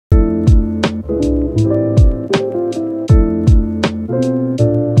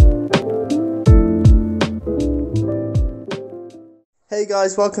Hey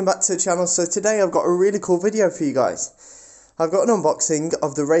guys, welcome back to the channel. So today I've got a really cool video for you guys. I've got an unboxing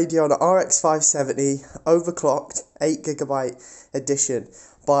of the Radeon RX570 overclocked 8GB edition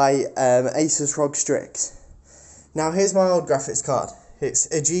by ASUS ROG Strix. Now here's my old graphics card. It's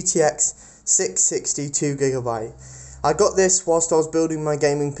a GTX 660 2GB. I got this whilst I was building my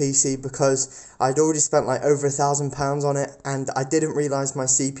gaming PC because I'd already spent like over £1,000 on it, and I didn't realise my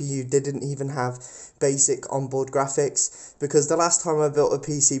CPU didn't even have basic onboard graphics, because the last time I built a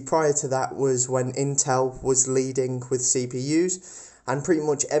PC prior to that was when Intel was leading with CPUs, and pretty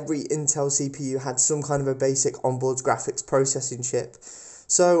much every Intel CPU had some kind of a basic onboard graphics processing chip.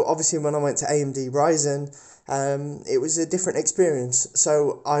 So obviously when I went to AMD Ryzen, it was a different experience.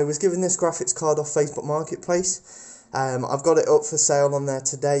 So I was given this graphics card off Facebook Marketplace. I've got it up for sale on there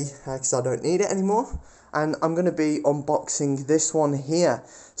today because I don't need it anymore, and I'm going to be unboxing this one here.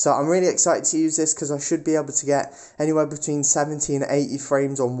 So I'm really excited to use this because I should be able to get anywhere between 70 and 80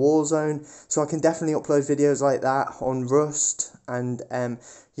 frames on Warzone, so I can definitely upload videos like that on Rust and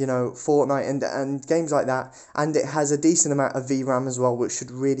you know, Fortnite and games like that, and it has a decent amount of VRAM as well, which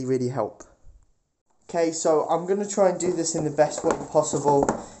should really help. Okay, so I'm going to try and do this in the best way possible.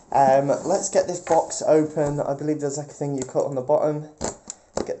 Let's get this box open. I believe there's like a thing you cut on the bottom.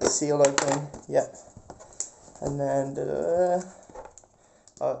 Get the seal open. Yep. And then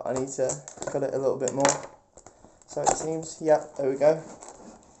oh, I need to cut it a little bit more, so it seems. Yep, there we go.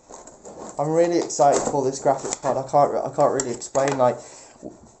 I'm really excited for this graphics card. I can't really explain. Like,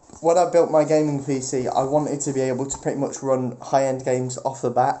 when I built my gaming PC, I wanted to be able to pretty much run high-end games off the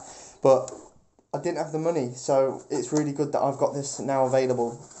bat, but I didn't have the money, so it's really good that I've got this now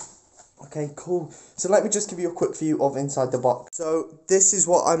available. Okay, cool. So let me just give you a quick view of inside the box. So this is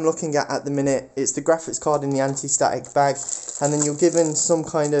what I'm looking at the minute. It's the graphics card in the anti-static bag, and then you're given some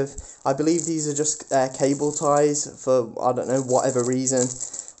kind of, I believe these are just cable ties for, I don't know, whatever reason.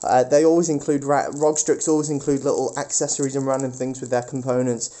 They always include, ROG Strix always include little accessories and random things with their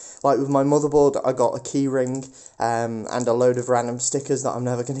components. Like with my motherboard, I got a key ring and a load of random stickers that I'm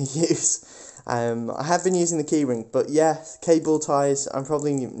never going to use. I have been using the keyring, but yeah, cable ties, I'm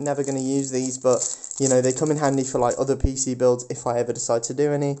probably never going to use these, but you know, they come in handy for like other PC builds if I ever decide to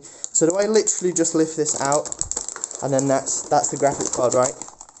do any. So do I literally just lift this out, and then that's the graphics card, right?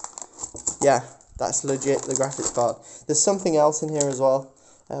 Yeah, that's legit the graphics card. There's something else in here as well.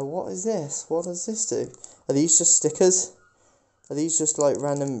 What is this? What does this do? Are these just stickers? Are these just like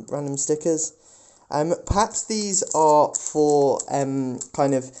random stickers? Perhaps these are for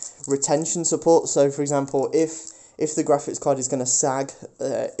kind of retention support. So for example, if the graphics card is going to sag,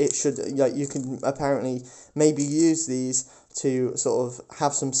 it should, like, you can apparently maybe use these to sort of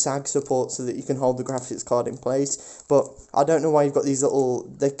have some sag support so that you can hold the graphics card in place. But I don't know why you've got these little,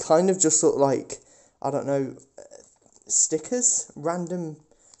 they kind of just look like, I don't know, stickers, random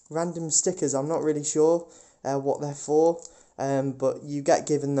stickers. I'm not really sure what they're for. But you get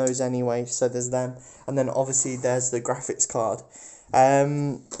given those anyway, so there's them, and then obviously there's the graphics card.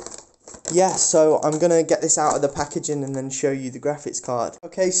 Yeah, so I'm going to get this out of the packaging and then show you the graphics card.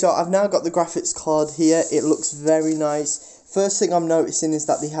 Okay, so I've now got the graphics card here. It looks very nice. First thing I'm noticing is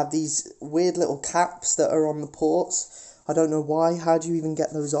that they have these weird little caps that are on the ports. I don't know why. How do you even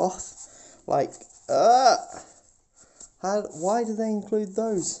get those off? Like, why do they include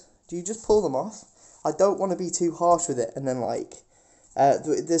those? Do you just pull them off? I don't want to be too harsh with it, and then like,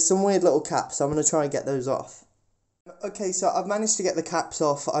 there's some weird little caps, so I'm going to try and get those off. Okay, so I've managed to get the caps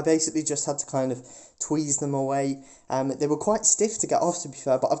off. I basically just had to kind of tweeze them away. They were quite stiff to get off, to be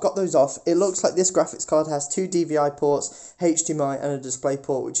fair, but I've got those off. It looks like this graphics card has 2 DVI ports, HDMI, and a display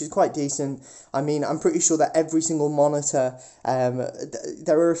port, which is quite decent. I mean, I'm pretty sure that every single monitor,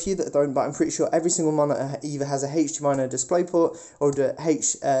 there are a few that don't, but I'm pretty sure every single monitor either has a HDMI and a display port, or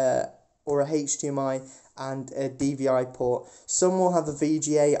a HDMI and a DVI port. Some will have a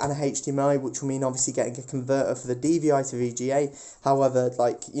VGA and a HDMI, which will mean obviously getting a converter for the DVI to VGA. However,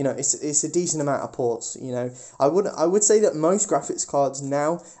 like, you know, it's a decent amount of ports. You know, I would say that most graphics cards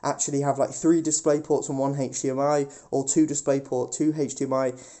now actually have like 3 display ports and 1 HDMI, or 2 display port, 2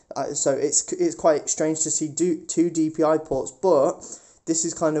 HDMI. So it's quite strange to see 2 DPI ports, but this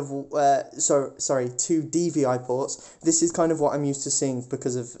is kind of, 2 DVI ports. This is kind of what I'm used to seeing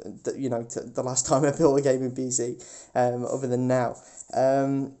because of, the last time I built a gaming PC, other than now.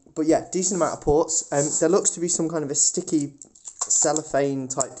 But yeah, decent amount of ports. There looks to be some kind of a sticky cellophane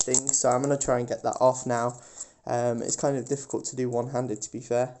type thing, so I'm going to try and get that off now. It's kind of difficult to do one-handed, to be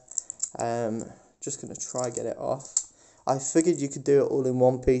fair. Just going to try get it off. I figured you could do it all in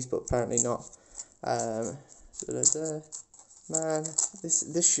one piece, but apparently not. Man,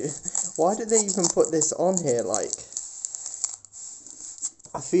 this shit. Why did they even put this on here? Like,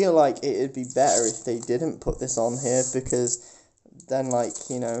 I feel like it'd be better if they didn't put this on here, because then, like,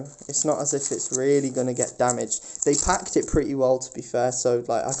 you know, it's not as if it's really going to get damaged. They packed it pretty well, to be fair, so,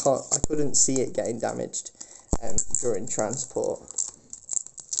 like, I couldn't see it getting damaged during transport.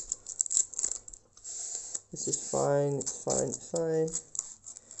 This is fine, it's fine, it's fine.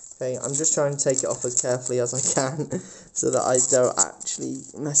 Okay, I'm just trying to take it off as carefully as I can so that I don't actually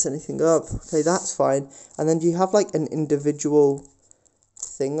mess anything up. Okay, that's fine. And then do you have like an individual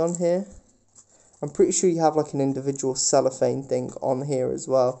thing on here? I'm pretty sure you have like an individual cellophane thing on here as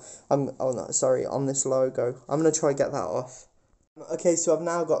well. Oh no, sorry, on this logo. I'm going to try and get that off. Okay, so I've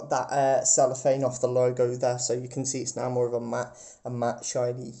now got that cellophane off the logo there, so you can see it's now more of a matte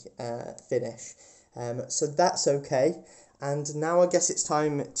shiny finish. So that's okay. And now I guess it's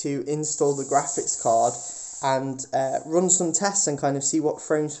time to install the graphics card and run some tests and kind of see what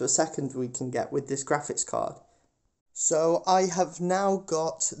frames per second we can get with this graphics card. So I have now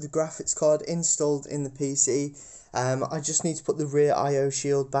got the graphics card installed in the PC. I just need to put the rear I/O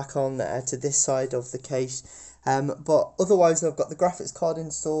shield back on to this side of the case. But otherwise I've got the graphics card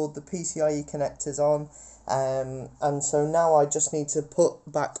installed, the PCIe connectors on. And so now I just need to put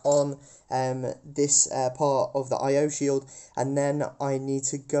back on this part of the I/O shield, and then I need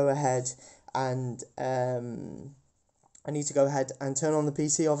to go ahead and turn on the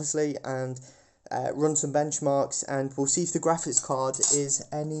PC, obviously, and run some benchmarks, and we'll see if the graphics card is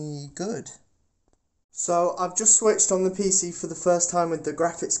any good. So I've just switched on the PC for the first time with the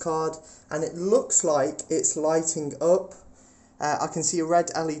graphics card, and it looks like it's lighting up. I can see a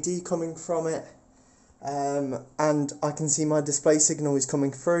red LED coming from it. And I can see my display signal is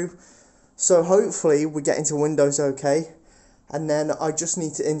coming through, so hopefully we get into Windows okay, and then I just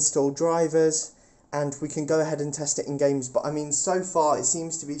need to install drivers and we can go ahead and test it in games. But I mean, so far it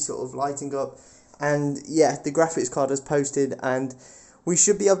seems to be sort of lighting up, and yeah, the graphics card has posted and we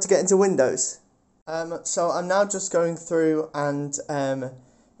should be able to get into Windows. So I'm now just going through and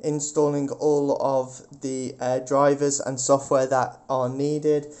installing all of the drivers and software that are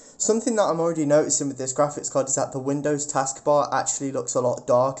needed. Something that I'm already noticing with this graphics card is that the Windows taskbar actually looks a lot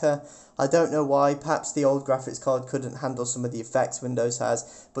darker. I don't know why. Perhaps the old graphics card couldn't handle some of the effects Windows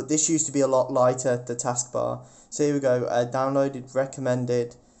has, but this used to be a lot lighter, the taskbar. So here we go, downloaded,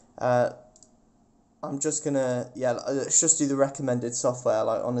 recommended. I'm just gonna, let's just do the recommended software.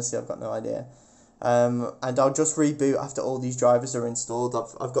 Like, honestly, I've got no idea. And I'll just reboot after all these drivers are installed.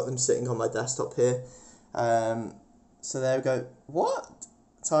 I've got them sitting on my desktop here. So there we go. What?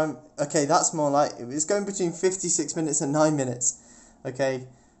 Time? Okay, that's more like, it's going between 56 minutes and 9 minutes. Okay,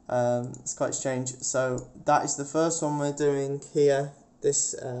 it's quite strange. So that is the first one we're doing here.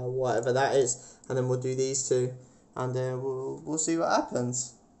 This, whatever that is. And then we'll do these two. And we'll see what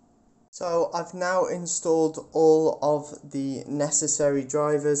happens. So I've now installed all of the necessary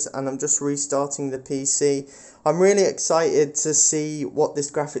drivers and I'm just restarting the PC. I'm really excited to see what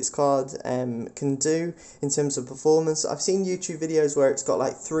this graphics card can do in terms of performance. I've seen YouTube videos where it's got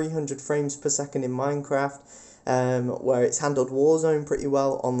like 300 frames per second in Minecraft, where it's handled Warzone pretty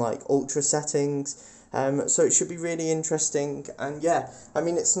well on like ultra settings. So it should be really interesting, and yeah, I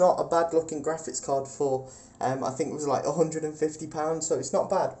mean, it's not a bad looking graphics card for, I think it was like £150, so it's not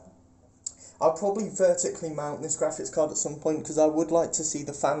bad. I'll probably vertically mount this graphics card at some point because I would like to see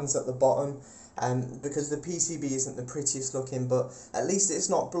the fans at the bottom, because the PCB isn't the prettiest looking, but at least it's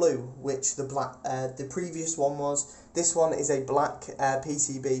not blue, which the previous one was. This one is a black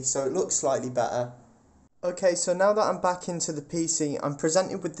PCB, so it looks slightly better. Okay, so now that I'm back into the PC, I'm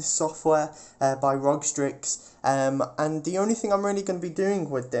presented with this software by ROG Strix, and the only thing I'm really going to be doing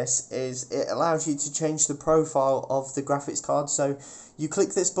with this is it allows you to change the profile of the graphics card. So you click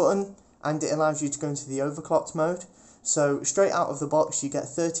this button, and it allows you to go into the overclocked mode. So straight out of the box you get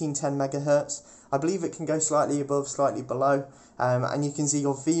 1310 megahertz. I believe it can go slightly above, slightly below, and you can see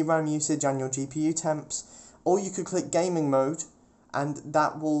your VRAM usage and your GPU temps. Or you could click gaming mode, and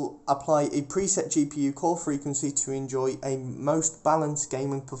that will apply a preset GPU core frequency to enjoy a most balanced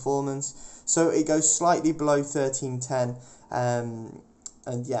gaming performance. So it goes slightly below 1310,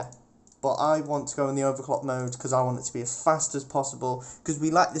 and yeah. But I want to go in the overclock mode because I want it to be as fast as possible, because we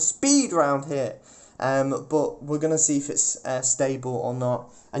like the speed around here. But we're going to see if it's stable or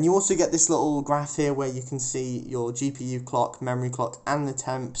not. And you also get this little graph here where you can see your GPU clock, memory clock, and the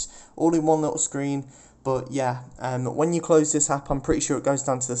temps all in one little screen. But yeah, when you close this app, I'm pretty sure it goes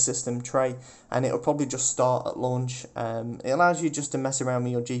down to the system tray, and it'll probably just start at launch. It allows you just to mess around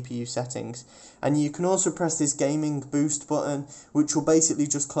with your GPU settings, and you can also press this gaming boost button, which will basically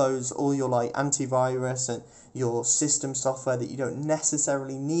just close all your like antivirus and your system software that you don't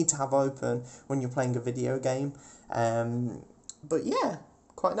necessarily need to have open when you're playing a video game. But yeah,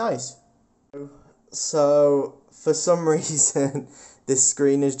 quite nice. So for some reason this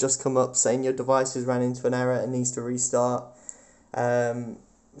screen has just come up saying your device has ran into an error and needs to restart.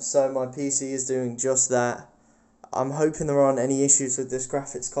 So my PC is doing just that. I'm hoping there aren't any issues with this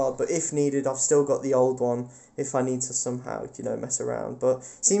graphics card, but if needed, I've still got the old one if I need to somehow, mess around. But it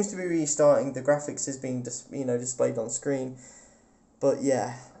seems to be restarting. The graphics is being displayed on screen. But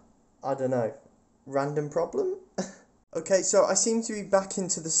yeah, I don't know. Random problem? Okay, so I seem to be back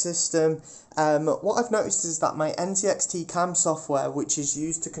into the system. What I've noticed is that my NZXT cam software, which is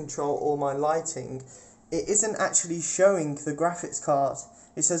used to control all my lighting, it isn't actually showing the graphics card.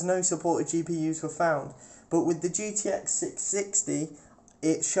 It says no supported GPUs were found. But with the GTX 660,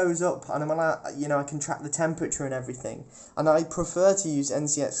 it shows up and I'm allowed, I can track the temperature and everything. And I prefer to use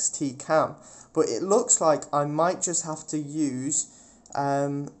NZXT cam. But it looks like I might just have to use,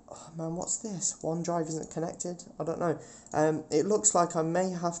 oh man, what's this? OneDrive isn't connected? I don't know. It looks like I may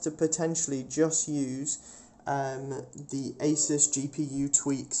have to potentially just use the ASUS GPU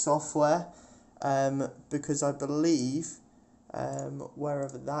tweak software. Because I believe,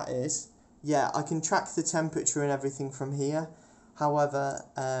 wherever that is, yeah, I can track the temperature and everything from here. However,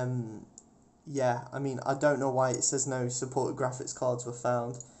 yeah, I mean, I don't know why it says no supported graphics cards were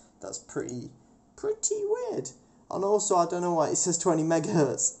found. That's pretty weird. And also, I don't know why it says 20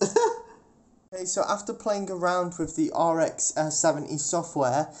 megahertz. Okay, so after playing around with the RX70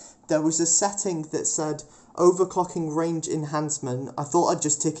 software, there was a setting that said overclocking range enhancement. I thought I'd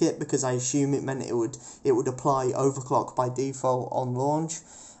just tick it because I assume it meant it would apply overclock by default on launch.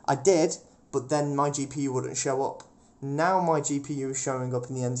 I did, but then my GPU wouldn't show up. Now my GPU is showing up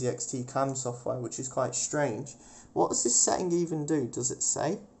in the NZXT cam software, which is quite strange. What does this setting even do? Does it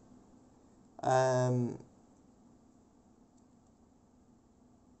say?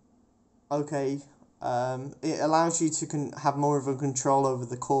 Okay, it allows you to have more of a control over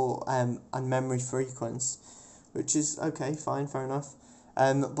the core and memory frequency, which is okay, fine, fair enough.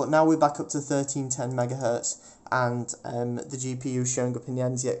 But now we're back up to 1310 megahertz, and the GPU is showing up in the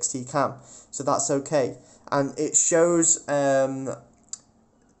NZXT cam, so that's okay. And it shows, this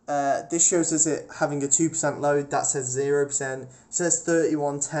shows us it having a 2% load, that says 0%, says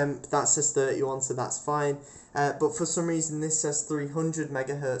 31 temp, that says 31, so that's fine. But for some reason this says 300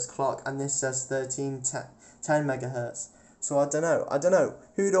 megahertz clock, and this says 1310 megahertz. So I don't know,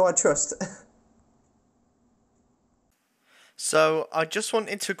 who do I trust? So I just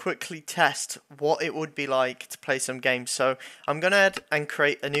wanted to quickly test what it would be like to play some games. So I'm going to add and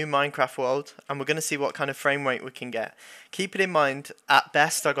create a new Minecraft world, and we're going to see what kind of frame rate we can get. Keep it in mind, at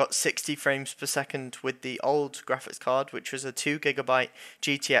best I got 60 frames per second with the old graphics card, which was a 2GB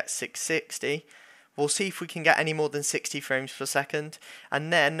GTX 660. We'll see if we can get any more than 60 frames per second.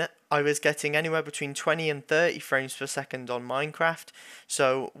 And then I was getting anywhere between 20 and 30 frames per second on Minecraft.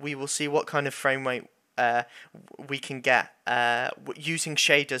 So we will see what kind of frame rate we can get using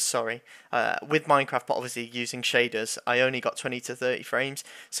shaders, with Minecraft, but obviously using shaders. I only got 20 to 30 frames,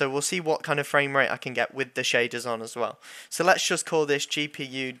 so we'll see what kind of frame rate I can get with the shaders on as well. So let's just call this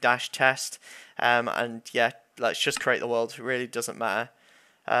GPU-test, and yeah, let's just create the world. It really doesn't matter.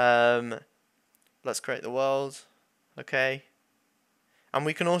 Let's create the world, okay, and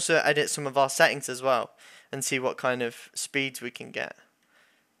we can also edit some of our settings as well and see what kind of speeds we can get.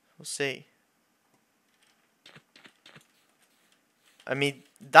 We'll see. I mean,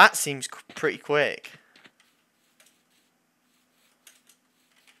 that seems pretty quick.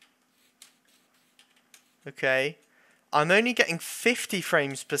 Okay. I'm only getting 50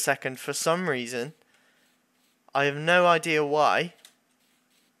 frames per second for some reason. I have no idea why.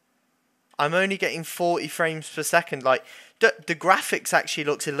 I'm only getting 40 frames per second. Like, the graphics actually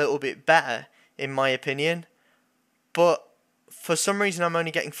looks a little bit better, in my opinion. But for some reason, I'm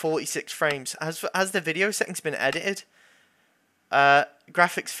only getting 46 frames. Has the video settings been edited?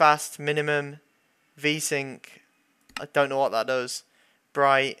 Graphics fast, minimum, VSync, I don't know what that does,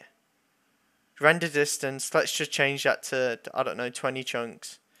 bright, render distance, let's just change that to, I don't know, 20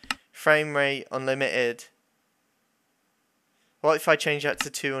 chunks, frame rate, unlimited. What if I change that to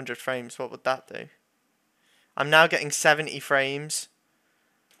 200 frames, what would that do? I'm now getting 70 frames.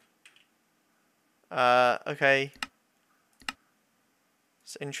 Okay,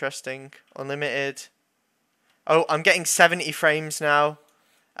 it's interesting, unlimited. Oh, I'm getting 70 frames now.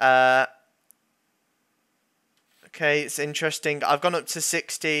 Okay, it's interesting. I've gone up to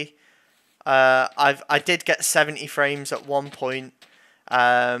 60. I did get 70 frames at one point.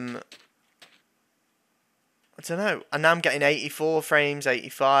 I don't know. And now I'm getting 84 frames,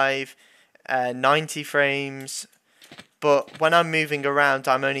 85, 90 frames. But when I'm moving around,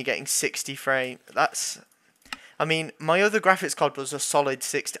 I'm only getting 60 frames. I mean, my other graphics card was a solid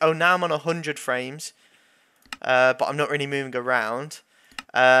 60. Oh, now I'm on 100 frames, but I'm not really moving around.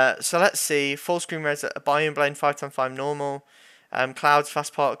 So let's see. Full screen res at Biome Blend 5x5 normal. Clouds,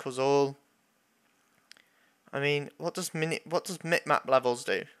 fast particles, all. I mean, what does mipmap levels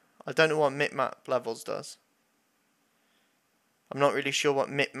do? I don't know what mipmap levels does. I'm not really sure what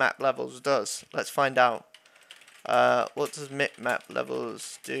mipmap levels does. Let's find out. What does mipmap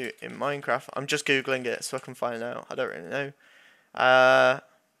levels do in Minecraft? I'm just googling it so I can find out. I don't really know.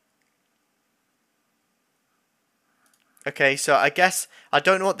 Okay, so I guess I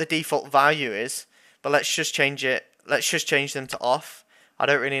don't know what the default value is, but let's just change it. Let's just change them to off. I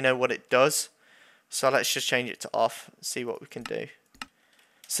don't really know what it does, so let's just change it to off. See what we can do.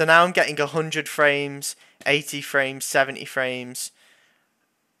 So now I'm getting 100 frames, 80 frames, 70 frames.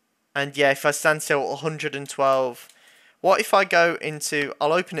 And yeah, if I stand still at 112. What if I go into,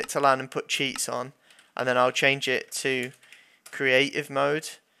 I'll open it to LAN and put cheats on. And then I'll change it to creative mode.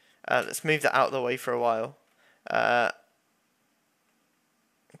 Let's move that out of the way for a while.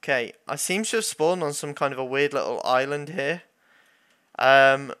 Okay, I seem to have spawned on some kind of a weird little island here.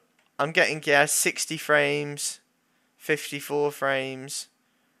 I'm getting, yeah, 60 frames, 54 frames.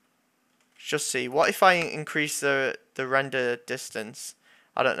 Just see. What if I increase the render distance?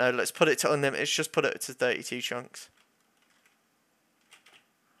 I don't know. Let's put it to unlimited. Let's just put it to 32 chunks.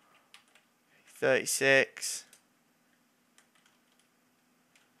 36.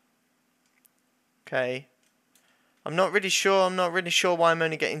 Okay. I'm not really sure why I'm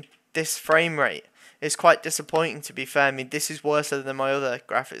only getting this frame rate. It's quite disappointing, to be fair. I mean, this is worse than my other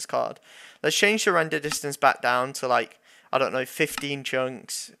graphics card. Let's change the render distance back down to, like, I don't know, 15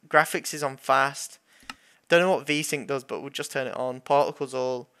 chunks. Graphics is on fast. Don't know what VSync does, but we'll just turn it on. Particles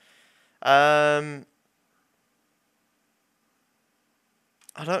all. I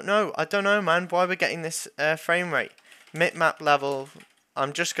don't know, man. Why we're getting this frame rate? Mipmap level.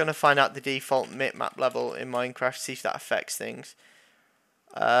 I'm just going to find out the default mipmap level in Minecraft, see if that affects things.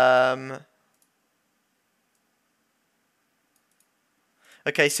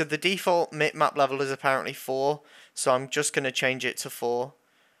 Okay, so the default mipmap level is apparently 4. So I'm just going to change it to 4.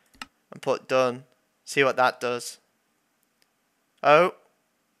 And put done. See what that does. Minecraft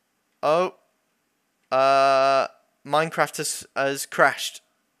has crashed.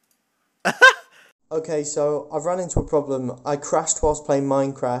 Okay, so I've run into a problem. I crashed whilst playing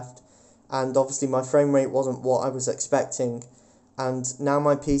Minecraft, and obviously my frame rate wasn't what I was expecting, and now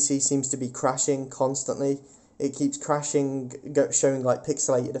my PC seems to be crashing constantly. It keeps crashing, showing like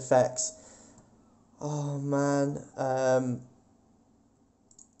pixelated effects. Oh man, and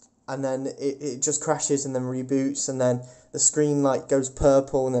then it just crashes and then reboots, and then the screen like goes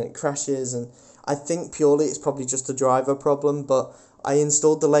purple and then it crashes, and I think purely it's probably just a driver problem, but I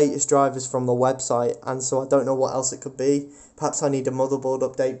installed the latest drivers from the website, and so I don't know what else it could be. Perhaps I need a motherboard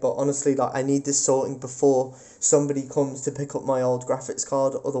update, but honestly, like, I need this sorting before somebody comes to pick up my old graphics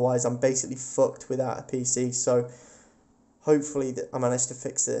card, otherwise I'm basically fucked without a PC, so hopefully I managed to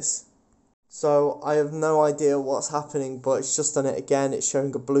fix this. So I have no idea what's happening, but it's just done it again. It's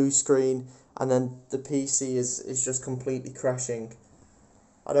showing a blue screen, and then the PC is just completely crashing.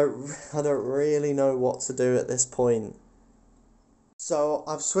 I don't really know what to do at this point. So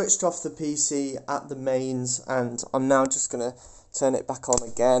I've switched off the PC at the mains, and I'm now just going to turn it back on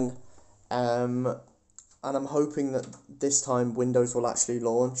again. And I'm hoping that this time Windows will actually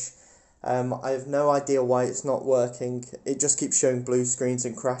launch. I have no idea why it's not working. It just keeps showing blue screens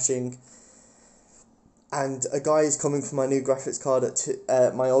and crashing. And a guy is coming for my new graphics card at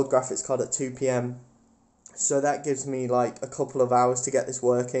my old graphics card at 2 p.m. So that gives me like a couple of hours to get this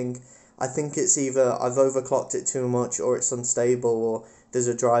working. I think it's either I've overclocked it too much, or it's unstable, or there's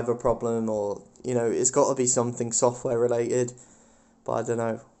a driver problem, or, you know, it's got to be something software related. But I don't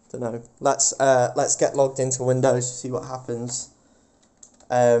know. Let's get logged into Windows, see what happens.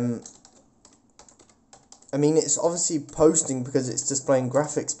 I mean, it's obviously posting because it's displaying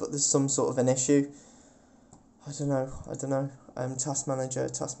graphics, but there's some sort of an issue. I don't know. Task manager.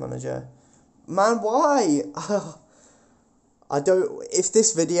 Man, why? If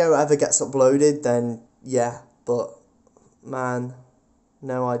this video ever gets uploaded, then yeah, but man,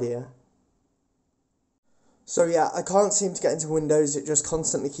 no idea. So yeah, I can't seem to get into Windows. It just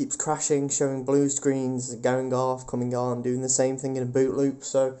constantly keeps crashing, showing blue screens, going off, coming on, doing the same thing in a boot loop.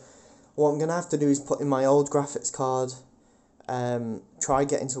 So what I'm going to have to do is put in my old graphics card, try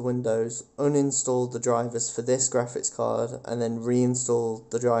get into Windows, uninstall the drivers for this graphics card, and then reinstall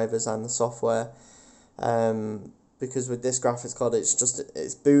the drivers and the software. Because with this graphics card,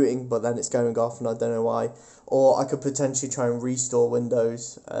 it's booting, but then it's going off, and I don't know why. Or I could potentially try and restore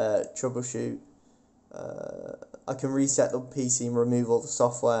Windows, troubleshoot. I can reset the PC and remove all the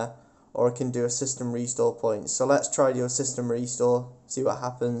software, or I can do a system restore point. So let's try do a system restore, see what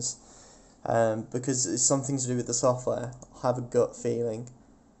happens, because it's something to do with the software. I have a gut feeling.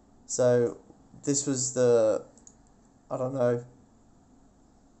 So this was the, I don't know,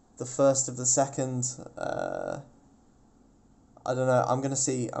 the first of the second, I don't know, I'm gonna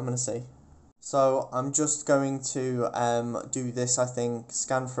see. So I'm just going to do this, I think,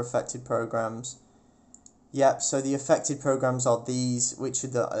 scan for affected programs. Yep, so the affected programs are these, which are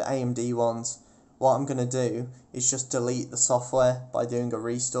the AMD ones. What I'm going to do is just delete the software by doing a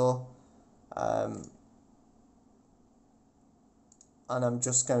restore. And I'm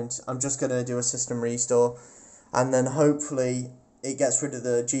just going to do a system restore, and then hopefully it gets rid of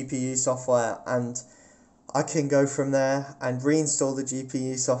the GPU software, and I can go from there and reinstall the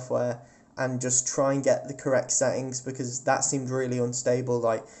GPU software and just try and get the correct settings, because that seemed really unstable,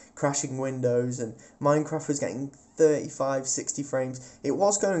 like crashing Windows, and Minecraft was getting 35, 60 frames. It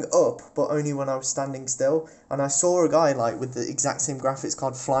was going up, but only when I was standing still, and I saw a guy like with the exact same graphics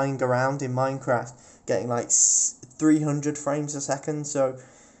card flying around in Minecraft getting like 300 frames a second. So,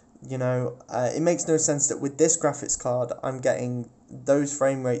 you know, it makes no sense that with this graphics card I'm getting those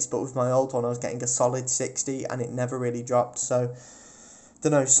frame rates, but with my old one I was getting a solid 60 and it never really dropped. So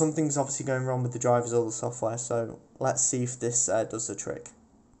don't know, something's obviously going wrong with the drivers or the software, so let's see if this does the trick.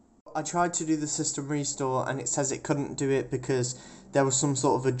 I tried to do the system restore and it says it couldn't do it because there was some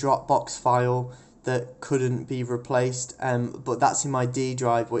sort of a Dropbox file that couldn't be replaced, but that's in my D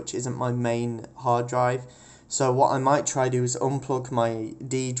drive, which isn't my main hard drive. So what I might try to do is unplug my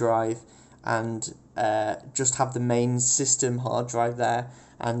D drive and just have the main system hard drive there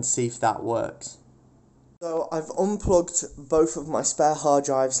and see if that works. So I've unplugged both of my spare hard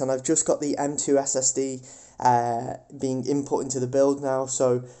drives and I've just got the M2 SSD being input into the build now,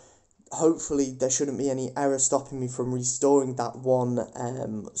 so hopefully there shouldn't be any error stopping me from restoring that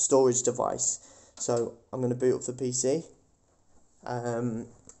one storage device. So I'm going to boot up the PC.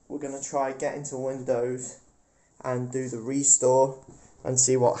 We're going to try get into Windows and do the restore and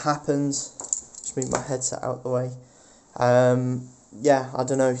see what happens. Just move my headset out the way. Yeah, I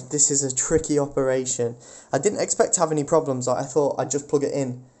don't know, this is a tricky operation. I didn't expect to have any problems. I thought I'd just plug it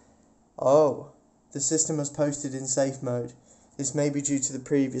in. Oh, the system was posted in safe mode. This may be due to the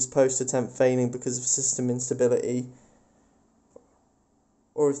previous post attempt failing because of system instability,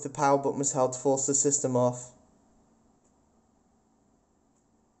 or if the power button was held to force the system off.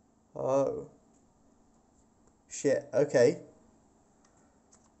 Oh. Shit, okay.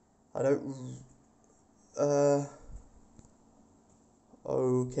 I don't...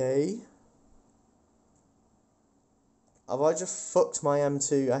 Okay. Have I just fucked my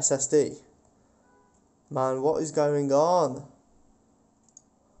M2 SSD? Man, what is going on?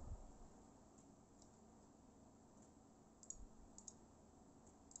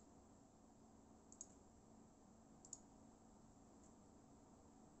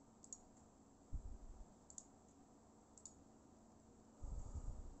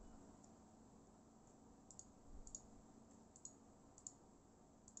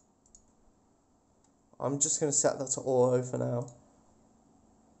 I'm just going to set that to auto for now.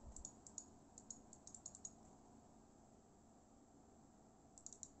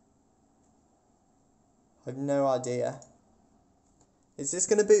 I have no idea. Is this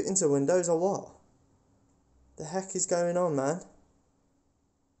going to boot into Windows or what? The heck is going on, man?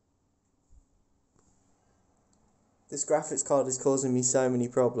 This graphics card is causing me so many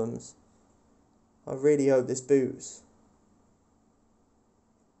problems. I really hope this boots.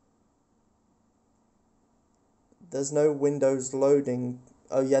 There's no Windows loading.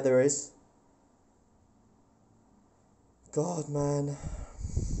 Oh yeah, there is. God, man.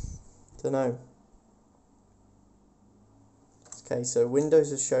 Dunno. Okay, so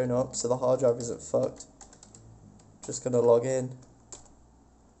Windows has shown up, so the hard drive isn't fucked. Just gonna log in.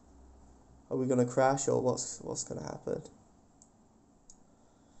 Are we gonna crash or what's gonna happen?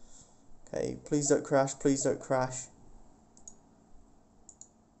 Okay, please don't crash, please don't crash.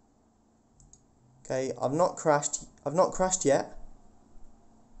 Okay, I've not crashed yet.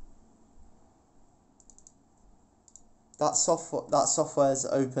 That software's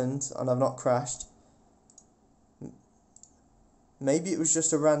opened and I've not crashed. Maybe it was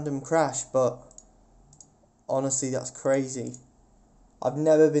just a random crash, but honestly that's crazy. I've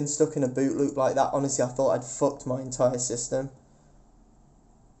never been stuck in a boot loop like that. Honestly, I thought I'd fucked my entire system.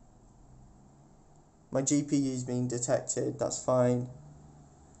 My GPU's being detected, that's fine.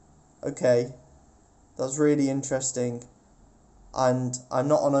 Okay. That's really interesting, and I'm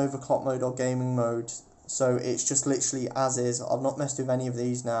not on overclock mode or gaming mode, so it's just literally as is. I've not messed with any of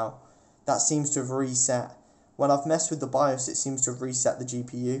these now. That seems to have reset when I've messed with the BIOS, it seems to have reset the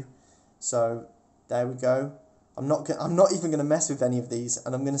GPU. So there we go. I'm not even going to mess with any of these,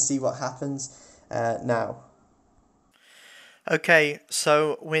 and I'm going to see what happens now. Okay,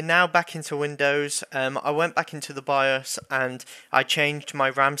 so we're now back into Windows. I went back into the BIOS and I changed my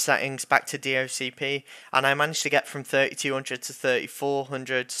RAM settings back to DOCP, and I managed to get from 3200 to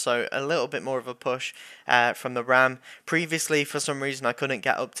 3400, so a little bit more of a push from the RAM. Previously, for some reason, I couldn't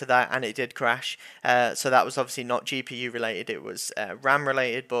get up to that and it did crash, so that was obviously not GPU related, it was RAM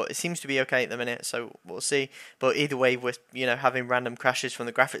related, but it seems to be okay at the minute, so we'll see. But either way, we're having random crashes from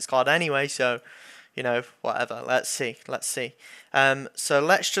the graphics card anyway, so whatever. Let's see. So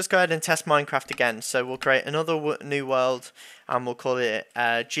let's just go ahead and test Minecraft again. So we'll create another new world, and we'll call it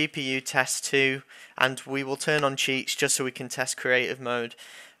GPU Test 2, and we will turn on cheats just so we can test creative mode.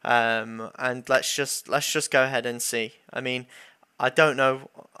 And let's just go ahead and see. I mean, I don't know.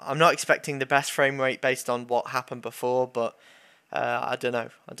 I'm not expecting the best frame rate based on what happened before, but I don't know.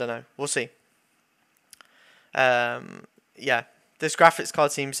 We'll see. Yeah. This graphics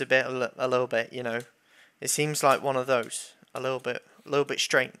card seems a little bit, it seems like one of those, a little bit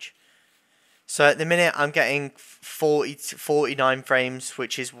strange. So at the minute I'm getting 40 to 49 frames,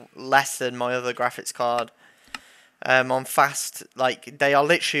 which is less than my other graphics card. On fast, like they are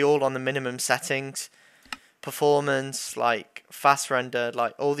literally all on the minimum settings. Performance, like fast render,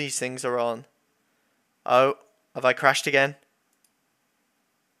 like all these things are on. Oh, have I crashed again?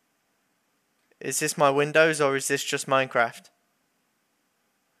 Is this my Windows or is this just Minecraft?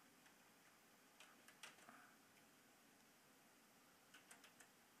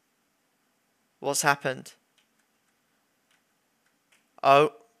 What's happened?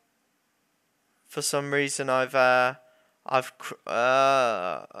 Oh, for some reason oh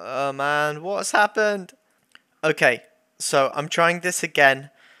man, what's happened? Okay, so I'm trying this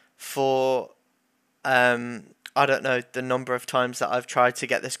again for I don't know the number of times that I've tried to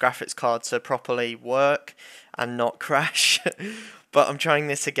get this graphics card to properly work and not crash, but I'm trying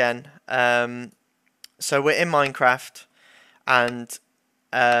this again. So we're in Minecraft, and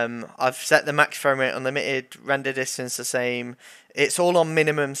I've set the max frame rate unlimited, render distance the same. It's all on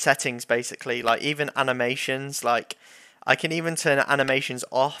minimum settings basically, like even animations, like I can even turn animations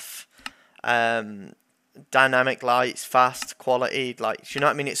off. Dynamic lights, fast, quality, like, do you know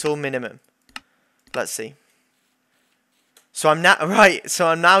what I mean? It's all minimum. Let's see. So I'm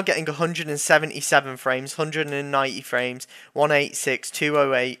now getting 177 frames, 190 frames, 186,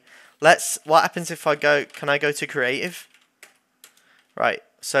 208. What happens if can I go to creative? Right,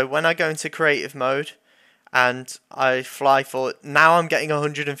 so when I go into creative mode and I fly forward, now I'm getting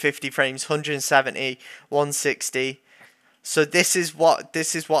 150 frames, 170, 160. So this is what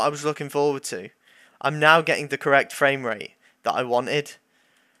I was looking forward to. I'm now getting the correct frame rate that I wanted.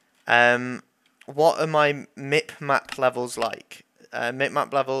 What are my MIP map levels like? MIP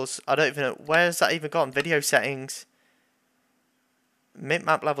map levels, I don't even know, where has that even gone? Video settings. MIP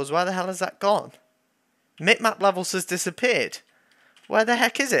map levels, where the hell has that gone? MIP map levels has disappeared. Where the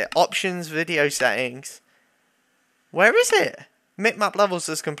heck is it? Options, video settings. Where is it? MIP map levels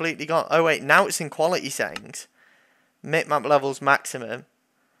has completely gone. Oh wait, now it's in quality settings. MIP map levels maximum.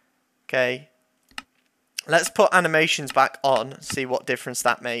 Okay. Let's put animations back on, see what difference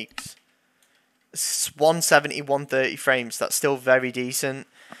that makes. It's 170, 130 frames. That's still very decent.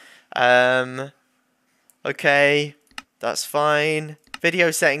 Okay, that's fine.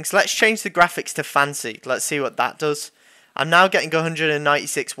 Video settings. Let's change the graphics to fancy. Let's see what that does. I'm now getting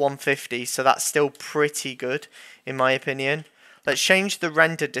 196, 150, so that's still pretty good, in my opinion. Let's change the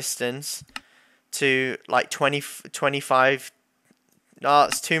render distance to like 25. No,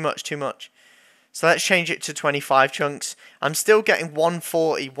 it's too much. So let's change it to 25 chunks. I'm still getting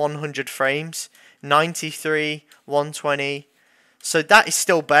 140, 100 frames, 93, 120. So that is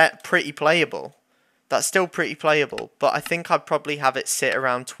still pretty playable. That's still pretty playable, but I think I'd probably have it sit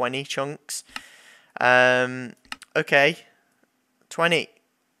around 20 chunks. Okay, 20.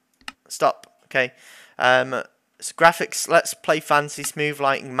 Stop. Okay. So graphics. Let's play fancy, smooth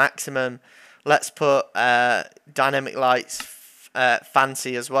lighting, maximum. Let's put dynamic lights,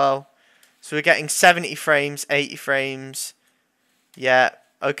 fancy as well. So we're getting 70 frames, 80 frames. Yeah.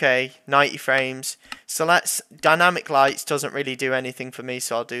 Okay, 90 frames. So dynamic lights doesn't really do anything for me,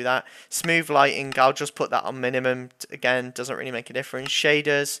 so I'll do that. Smooth lighting, I'll just put that on minimum. Again, doesn't really make a difference.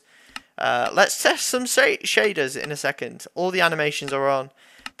 Shaders. Let's test some shaders in a second. All the animations are on.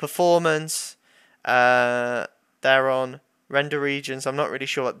 Performance. They're on. Render regions. I'm not really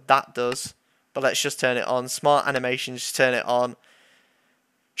sure what that does, but let's just turn it on. Smart animations, just turn it on.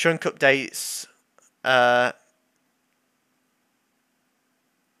 Chunk updates.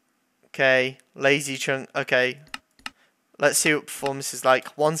 Okay, lazy chunk. Okay, let's see what performance is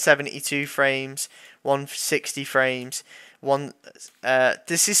like. 172 frames, 160 frames.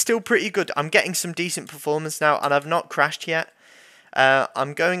 This is still pretty good. I'm getting some decent performance now, and I've not crashed yet.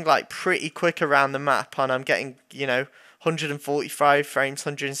 I'm going like pretty quick around the map, and I'm getting, you know, 145 frames,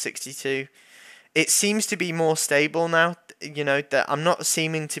 162. It seems to be more stable now, you know, that I'm not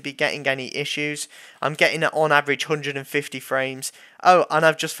seeming to be getting any issues. I'm getting it on average 150 frames. Oh, and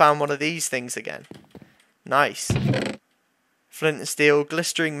I've just found one of these things again. Nice. Flint and steel,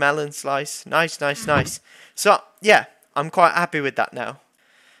 glistering melon slice. Nice, nice, nice. So, yeah, I'm quite happy with that now.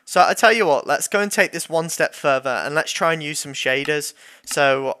 So I tell you what, let's go and take this one step further, and let's try and use some shaders.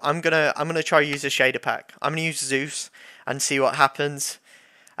 So I'm gonna try use a shader pack. I'm gonna use Zeus and see what happens.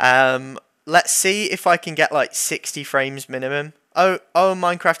 Let's see if I can get like 60 frames minimum. Oh,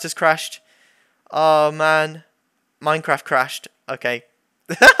 Minecraft has crashed. Oh man, Minecraft crashed. Okay.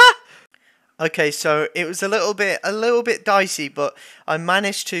 Okay, so it was a little bit dicey, but I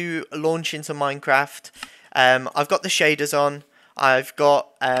managed to launch into Minecraft. I've got the shaders on. I've got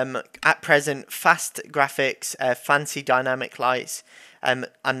at present fast graphics, fancy dynamic lights, and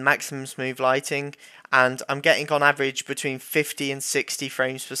maximum smooth lighting. And I'm getting on average between 50 and 60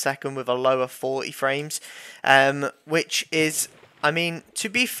 frames per second with a lower 40 frames, which is, I mean, to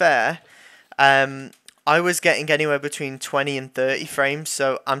be fair, I was getting anywhere between 20 and 30 frames,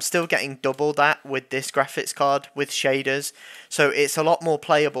 so I'm still getting double that with this graphics card with shaders, so it's a lot more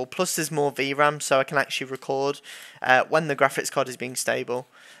playable, plus there's more VRAM, so I can actually record when the graphics card is being stable.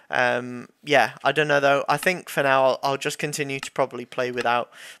 Yeah, I don't know though. I think for now I'll just continue to probably play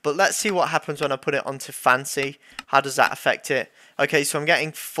without. But let's see what happens when I put it onto fancy. How does that affect it? Okay, so I'm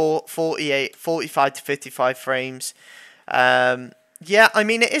getting 45 to 55 frames. Yeah, I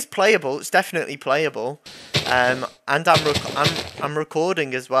mean it is playable. It's definitely playable. And I'm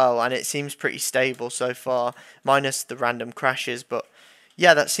recording as well, and it seems pretty stable so far, minus the random crashes. But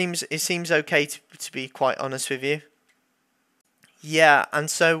yeah, it seems okay to be quite honest with you. Yeah, and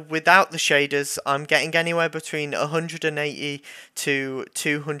so without the shaders, I'm getting anywhere between 180 to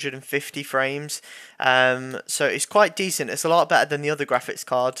 250 frames. So it's quite decent. It's a lot better than the other graphics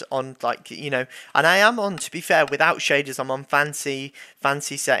cards on, like, you know, and I am on, to be fair, without shaders, I'm on fancy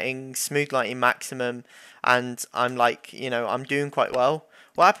settings, smooth lighting maximum, and I'm like, you know, I'm doing quite well.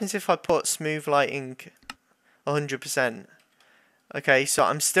 What happens if I put smooth lighting 100%? Okay, so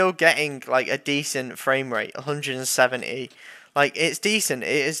I'm still getting like a decent frame rate, 170. Like, it's decent. It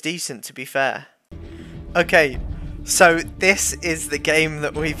is decent, to be fair. Okay, so this is the game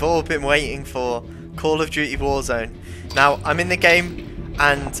that we've all been waiting for, Call of Duty Warzone. Now, I'm in the game,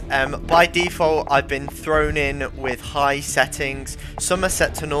 and by default, I've been thrown in with high settings. Some are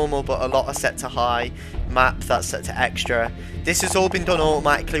set to normal, but a lot are set to high. Map, that's set to extra. This has all been done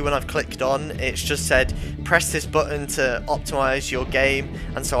automatically when I've clicked on. It's just said, press this button to optimize your game,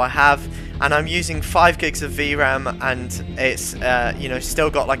 and so I have. And I'm using 5 gigs of VRAM, and it's you know,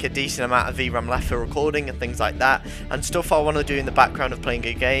 still got like a decent amount of VRAM left for recording and things like that, and stuff I want to do in the background of playing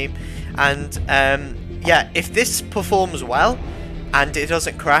a game. And yeah, if this performs well and it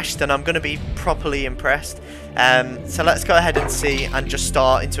doesn't crash, then I'm going to be properly impressed. So let's go ahead and see and just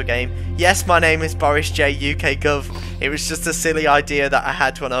start into a game. Yes, my name is Boris J UK Gov. It was just a silly idea that I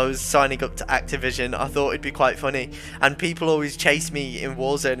had when I was signing up to Activision. I thought it'd be quite funny, and people always chase me in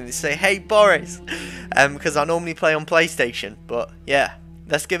Warzone and they say, "Hey Boris," because I normally play on PlayStation. But yeah,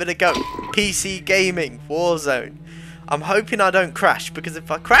 let's give it a go. PC gaming, Warzone. I'm hoping I don't crash, because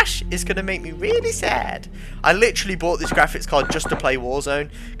if I crash, it's going to make me really sad. I literally bought this graphics card just to play Warzone,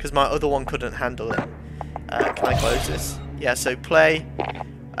 because my other one couldn't handle it. Can I close this? Yeah, so play,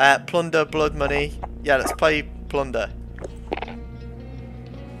 plunder, blood money. Yeah, let's play plunder.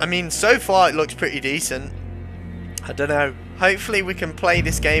 I mean, so far it looks pretty decent. I don't know. Hopefully we can play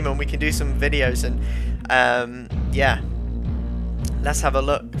this game and we can do some videos, and yeah. Let's have a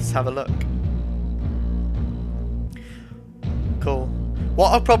look. Let's have a look. Cool.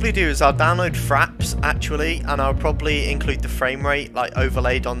 What I'll probably do is I'll download fraps actually, and I'll probably include the frame rate like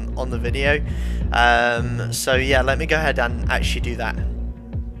overlaid on the video. So yeah, let me go ahead and actually do that.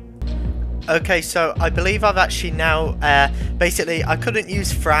 Okay, so I believe I've actually now, basically I couldn't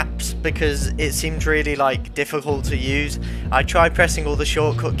use fraps because it seemed really like difficult to use. I tried pressing all the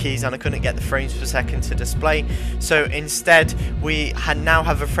shortcut keys and I couldn't get the frames per second to display. So instead we now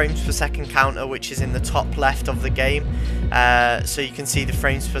have a frames per second counter, which is in the top left of the game. So you can see the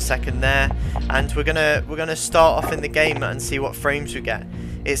frames per second there, and we're gonna start off in the game and see what frames we get.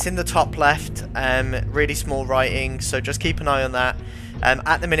 It's in the top left, really small writing, so just keep an eye on that.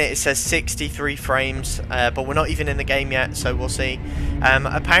 At the minute it says 63 frames, but we're not even in the game yet, so we'll see.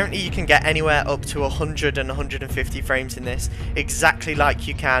 Apparently you can get anywhere up to 100 and 150 frames in this, exactly like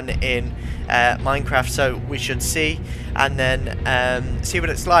you can in Minecraft, so we should see, and then see what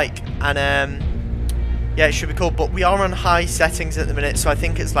it's like, and yeah, it should be cool. But we are on high settings at the minute, so I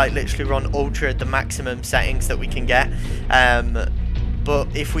think it's like literally we're on ultra, the maximum settings that we can get.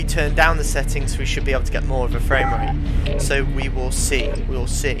 But if we turn down the settings, we should be able to get more of a frame rate. So we will see. We'll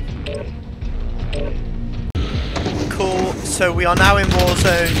see. Cool. So we are now in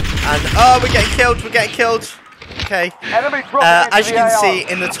Warzone, and oh, we're getting killed. We're getting killed. Okay. As you can see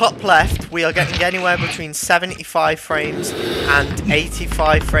in the top left, we are getting anywhere between 75 frames and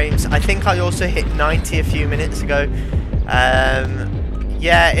 85 frames. I think I also hit 90 a few minutes ago.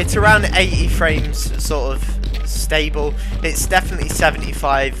 Yeah, it's around 80 frames, sort of stable. It's definitely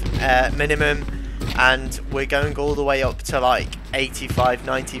 75 minimum, and we're going all the way up to like 85,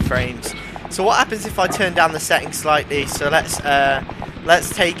 90 frames. So what happens if I turn down the settings slightly? So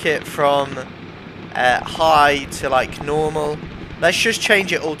let's take it from high to like normal. Let's just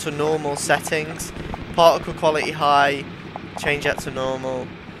change it all to normal settings. Particle quality high, change that to normal.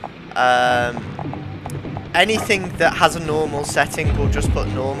 Anything that has a normal setting, we'll just put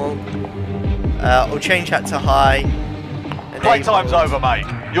normal. I'll change that to high. Playtime's over, mate.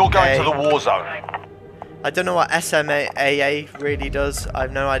 You're going to the war zone. I don't know what SMAA really does. I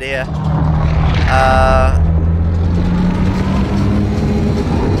have no idea.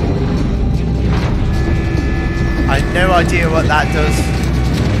 I have no idea what that does.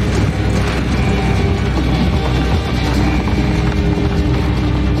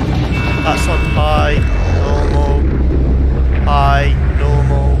 That's on high, normal, high,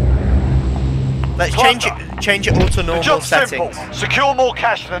 normal. Let's change it all to normal settings. Simple. Secure more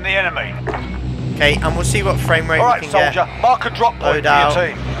cash than the enemy. Okay, and we'll see what frame rate we can soldier, get. mark a drop point for your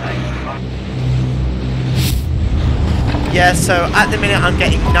team. Yeah, so at the minute I'm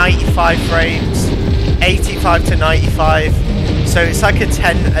getting 95 frames, 85 to 95. So it's like a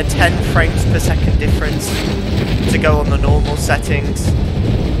 10 frames per second difference to go on the normal settings.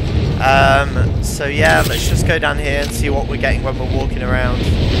 So yeah, let's just go down here and see what we're getting when we're walking around.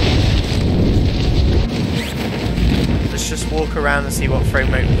 Let's just walk around and see what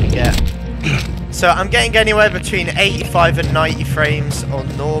frame rate we can get. So I'm getting anywhere between 85 and 90 frames on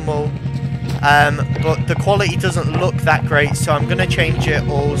normal. But the quality doesn't look that great, so I'm going to change it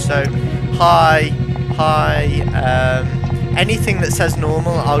also. High, anything that says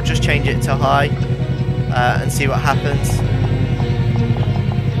normal, I'll just change it to high and see what happens.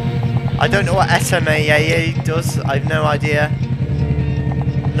 I don't know what SMAA does, I have no idea.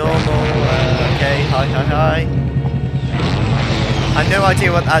 Normal, okay, high. I have no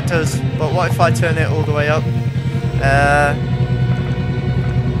idea what that does, but what if I turn it all the way up?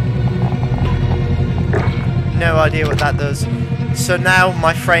 No idea what that does. So now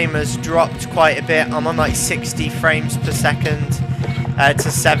my frame has dropped quite a bit. I'm on like 60 frames per second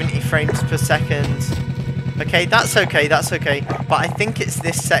to 70 frames per second. Okay, that's okay. But I think it's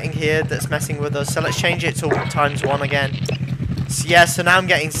this setting here that's messing with us. So let's change it to ×1 again. So yeah, so now I'm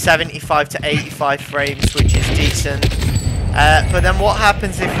getting 75 to 85 frames, which is decent. But then what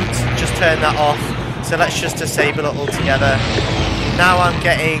happens if we just turn that off? So let's just disable it altogether. Now I'm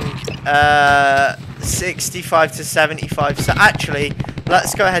getting 65 to 75. So actually,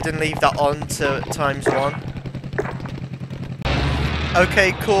 let's go ahead and leave that on to ×1.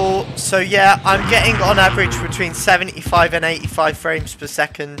 Okay, cool. So yeah, I'm getting on average between 75 and 85 frames per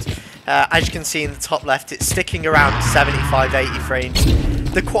second. As you can see in the top left, it's sticking around 75, 80 frames.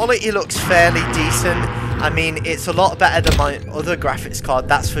 The quality looks fairly decent. I mean, it's a lot better than my other graphics card,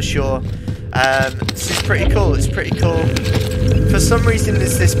 that's for sure. This is pretty cool. It's pretty cool. For some reason,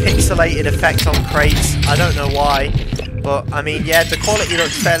 there's this pixelated effect on crates. I don't know why. But, I mean, yeah, the quality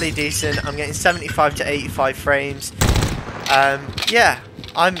looks fairly decent. I'm getting 75 to 85 frames. Yeah,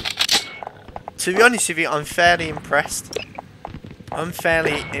 to be honest with you, I'm fairly impressed. I'm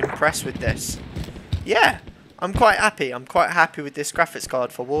fairly impressed with this. Yeah, I'm quite happy. I'm quite happy with this graphics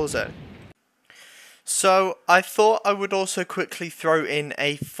card for Warzone. So I thought I would also quickly throw in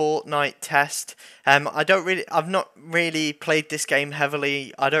a Fortnite test. I've not really played this game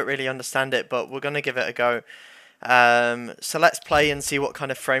heavily. I don't really understand it, but we're gonna give it a go. So let's play and see what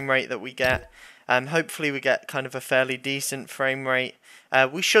kind of frame rate that we get. Hopefully we get kind of a fairly decent frame rate.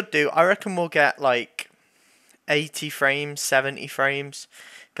 We should do. I reckon we'll get like 80 frames, 70 frames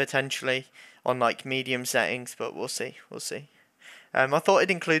potentially on like medium settings, but we'll see. I thought I'd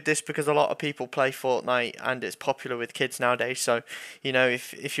include this because a lot of people play Fortnite and it's popular with kids nowadays. So, you know,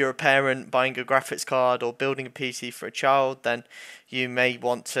 if you're a parent buying a graphics card or building a PC for a child, then you may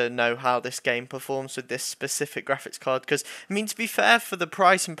want to know how this game performs with this specific graphics card. Because, I mean, to be fair, for the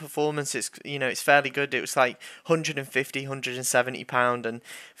price and performance, it's, you know, it's fairly good. It was like £150, £170, and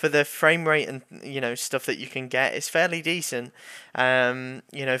for the frame rate and, you know, stuff that you can get, it's fairly decent.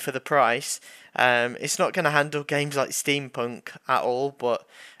 You know, for the price. It's not going to handle games like Steampunk at all, but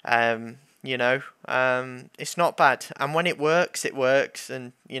you know, it's not bad. And when it works,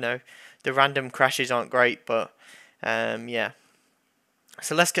 and you know, the random crashes aren't great, but yeah.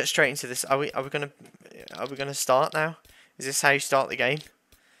 So let's get straight into this. Are we gonna start now? Is this how you start the game?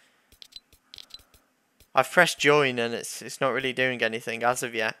 I've pressed join and it's not really doing anything as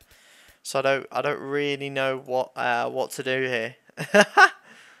of yet. So I don't really know what to do here.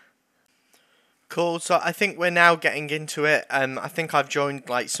 Cool, so I think we're now getting into it. I think I've joined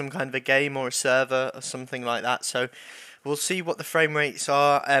like some kind of a game or a server or something like that. So we'll see what the frame rates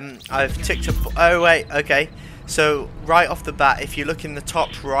are. I've ticked up. Oh wait, okay. So right off the bat, if you look in the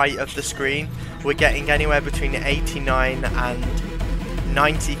top right of the screen, we're getting anywhere between 89 and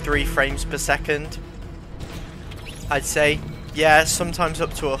 93 frames per second. I'd say, yeah, sometimes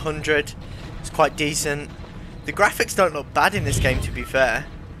up to 100. It's quite decent. The graphics don't look bad in this game, to be fair.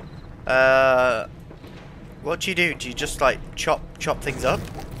 What do? Do you just like chop things up?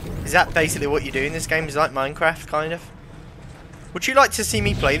 Is that basically what you do in this game? Is it like Minecraft, kind of? Would you like to see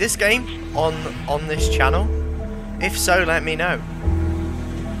me play this game on this channel? If so, let me know.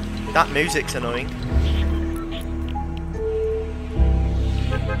 That music's annoying.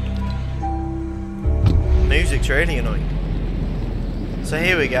 Music's really annoying. So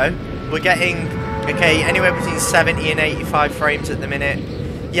here we go. We're getting, okay, anywhere between 70 and 85 frames at the minute.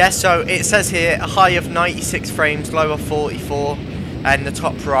 Yeah, so it says here a high of 96 frames, low of 44, and the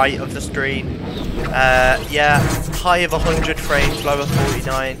top right of the screen. Yeah, high of 100 frames, low of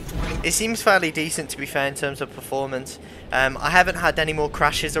 49. It seems fairly decent, to be fair, in terms of performance. I haven't had any more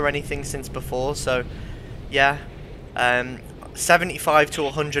crashes or anything since before, so yeah. 75 to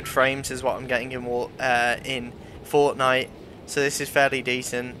 100 frames is what I'm getting in Fortnite, so this is fairly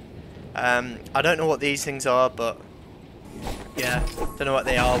decent. I don't know what these things are, but yeah, don't know what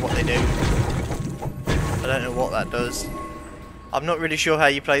they are, what they do. I don't know what that does. I'm not really sure how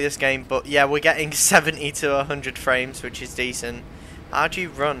you play this game, but yeah, we're getting 70 to 100 frames, which is decent. How do you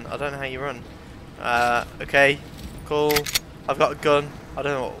run? I don't know how you run. Okay, cool. I've got a gun. I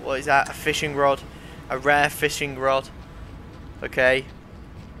don't know, what is that? A fishing rod. A rare fishing rod. Okay.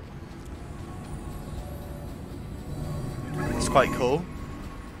 It's quite cool.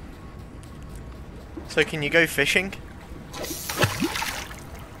 So can you go fishing?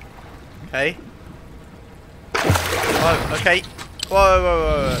 Okay. Oh, okay.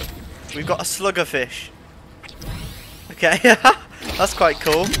 Whoa. We've got a sluggerfish. Okay, that's quite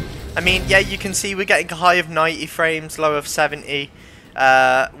cool. I mean, yeah, you can see we're getting a high of 90 frames, low of 70.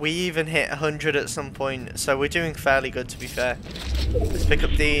 We even hit 100 at some point, so we're doing fairly good, to be fair. Let's pick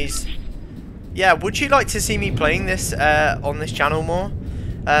up these. Yeah, would you like to see me playing this on this channel more?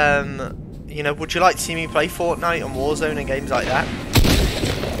 You know, would you like to see me play Fortnite and Warzone and games like that?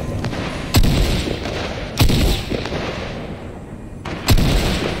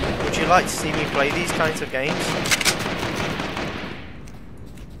 Would you like to see me play these kinds of games?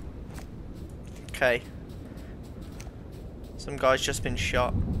 Okay. Some guy's just been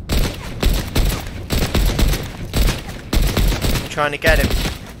shot. I'm trying to get him.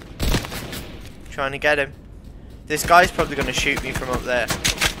 Trying to get him. This guy's probably going to shoot me from up there.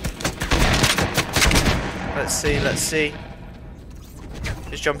 Let's see.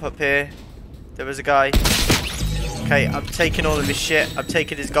 Just jump up here. There was a guy. Okay, I'm taking all of his shit. I'm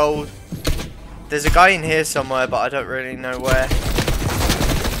taking his gold. There's a guy in here somewhere, but I don't really know where.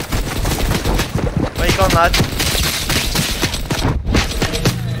 Where you gone, lad?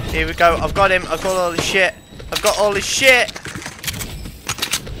 Here we go. I've got him. I've got all his shit. I've got all his shit.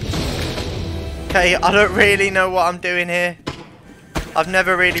 Okay, I don't really know what I'm doing here. I've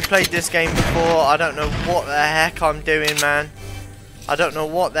never really played this game before. I don't know what the heck I'm doing, man. I don't know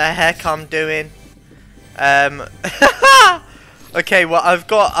what the heck I'm doing. Okay, well,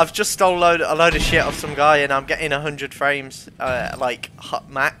 I've just stole a load of shit off some guy, and I'm getting 100 frames, like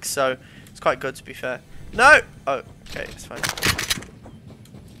max. So it's quite good, to be fair. No. Oh, okay, it's fine.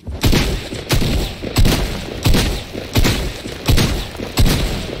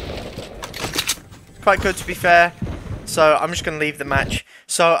 Quite good, to be fair. So I'm just going to leave the match.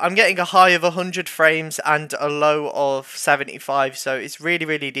 So I'm getting a high of 100 frames and a low of 75. So it's really,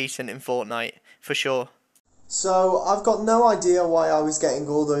 really decent in Fortnite, for sure. So I've got no idea why I was getting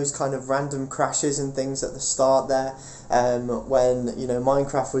all those kind of random crashes and things at the start there. When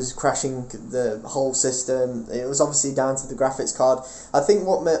Minecraft was crashing the whole system, it was obviously down to the graphics card. I think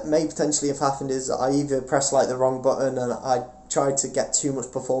what may potentially have happened is I either pressed like the wrong button and I tried to get too much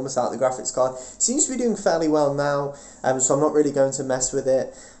performance out of the graphics card. It seems to be doing fairly well now, so I'm not really going to mess with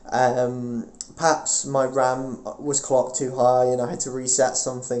it. Perhaps my RAM was clocked too high and I had to reset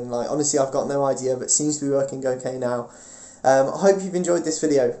something. Like, honestly, I've got no idea, but it seems to be working okay now. I hope you've enjoyed this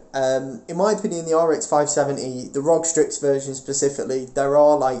video. In my opinion, the RX570, the ROG Strix version specifically, there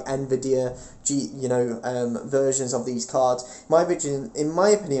are like NVIDIA versions of these cards. In my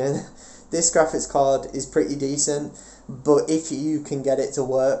opinion, this graphics card is pretty decent, but if you can get it to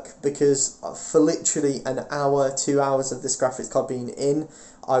work, because for literally an hour, 2 hours of this graphics card being in,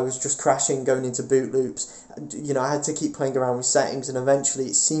 I was just crashing, going into boot loops. I had to keep playing around with settings, and eventually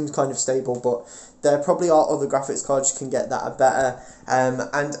it seems kind of stable, but there probably are other graphics cards you can get that are better. And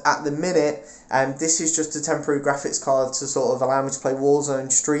at the minute, this is just a temporary graphics card to sort of allow me to play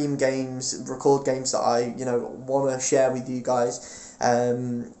Warzone, stream games, record games that I want to share with you guys.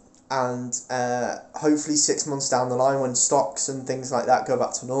 And hopefully 6 months down the line, when stocks and things like that go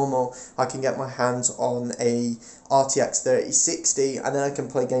back to normal, I can get my hands on a RTX 3060, and then I can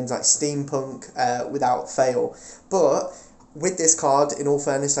play games like Steampunk without fail. But with this card, in all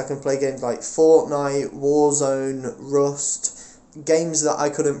fairness, I can play games like Fortnite, Warzone, Rust, games that I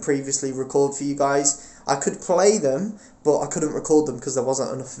couldn't previously record for you guys. I could play them, but I couldn't record them because there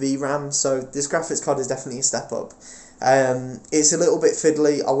wasn't enough VRAM, so this graphics card is definitely a step up. It's a little bit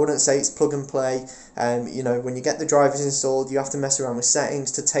fiddly. I wouldn't say it's plug and play. When you get the drivers installed, you have to mess around with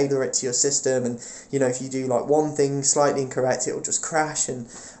settings to tailor it to your system, and if you do like one thing slightly incorrect, it will just crash. And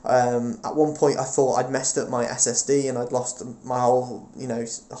at one point I thought I'd messed up my SSD and I'd lost my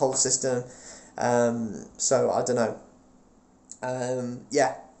whole system. So I don't know.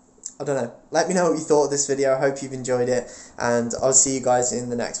 I don't know. Let me know what you thought of this video. I hope you've enjoyed it, and I'll see you guys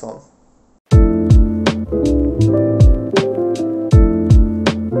in the next one.